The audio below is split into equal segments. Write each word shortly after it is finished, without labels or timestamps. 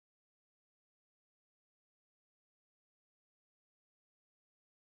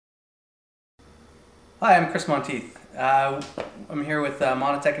Hi, I'm Chris Monteith. I'm here with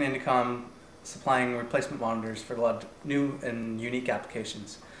Monotech and Indicom supplying replacement monitors for a lot of new and unique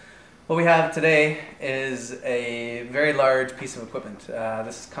applications. What we have today is a very large piece of equipment.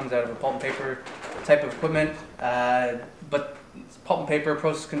 This comes out of a pulp and paper type of equipment, but it's pulp and paper,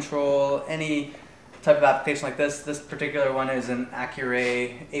 process control, any type of application like this. This particular one is an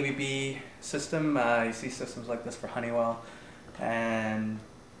Accuray ABB system. You see systems like this for Honeywell and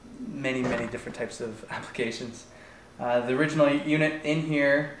many different types of applications. The original unit in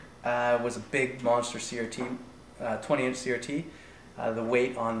here was a big monster CRT, 20-inch CRT. The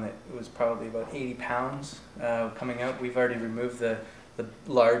weight on it was probably about 80 pounds coming out. We've already removed the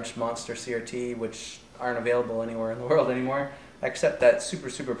large monster CRT, which aren't available anywhere in the world anymore, except at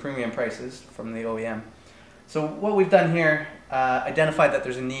super premium prices from the OEM. So what we've done here, identified that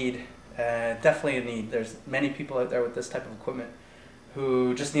there's a need, definitely a need. There's many people out there with this type of equipment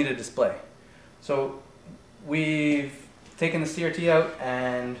who just need a display. So we've taken the CRT out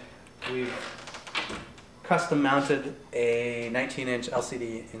and we've custom mounted a 19-inch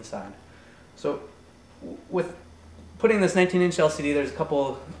LCD inside. So with putting this 19-inch LCD, there's a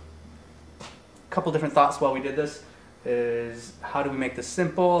couple different thoughts while we did this. Is how do we make this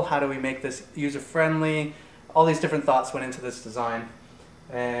simple? How do we make this user-friendly? All these different thoughts went into this design.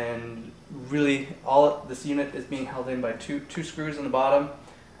 And really, this unit is being held in by two screws on the bottom,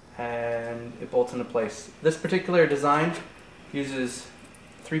 and it bolts into place. This particular design uses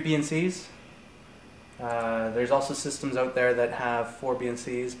 3 BNCs. There's also systems out there that have 4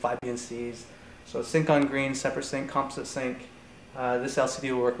 BNCs, 5 BNCs. So sync on green, separate sync, composite sync. This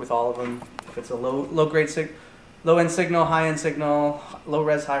LCD will work with all of them. If it's a low-end signal, high-end signal,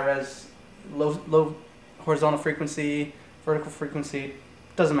 low-res, high-res, low horizontal frequency, vertical frequency.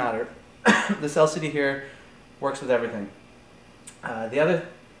 Doesn't matter. This LCD here works with everything. The other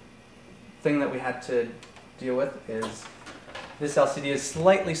thing that we had to deal with is this LCD is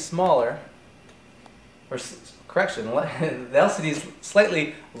slightly smaller, or correction, the LCD is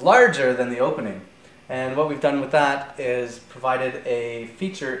slightly larger than the opening. And what we've done with that is provided a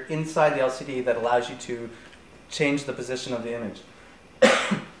feature inside the LCD that allows you to change the position of the image.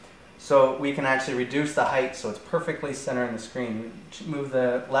 So we can actually reduce the height so it's perfectly centering the screen. Move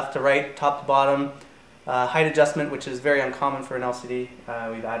the left to right, top to bottom. Height adjustment, which is very uncommon for an LCD.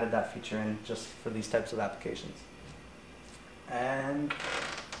 We've added that feature in just for these types of applications. And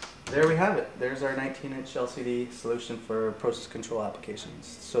there we have it. There's our 19-inch LCD solution for process control applications.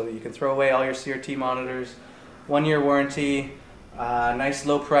 So you can throw away all your CRT monitors, 1-year warranty, nice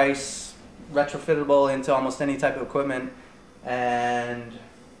low price, retrofittable into almost any type of equipment, and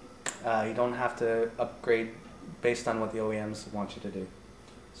you don't have to upgrade based on what the OEMs want you to do.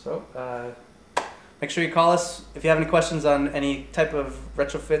 So make sure you call us if you have any questions on any type of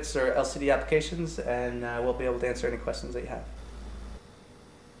retrofits or LCD applications, and we'll be able to answer any questions that you have.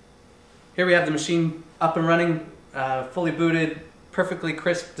 Here we have the machine up and running, fully booted, perfectly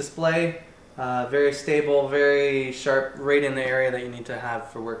crisp display, very stable, very sharp, right in the area that you need to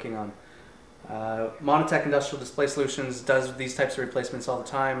have for working on. Monotech Industrial Display Solutions does these types of replacements all the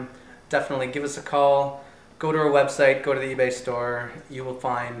time. Definitely give us a call, go to our website, go to the eBay store. You will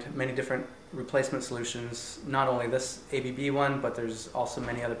find many different replacement solutions, not only this ABB one, but there's also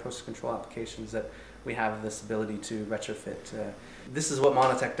many other process control applications that we have this ability to retrofit. This is what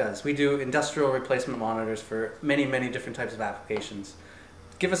Monotech does. We do industrial replacement monitors for many different types of applications.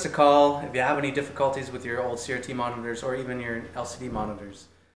 Give us a call if you have any difficulties with your old CRT monitors or even your LCD monitors.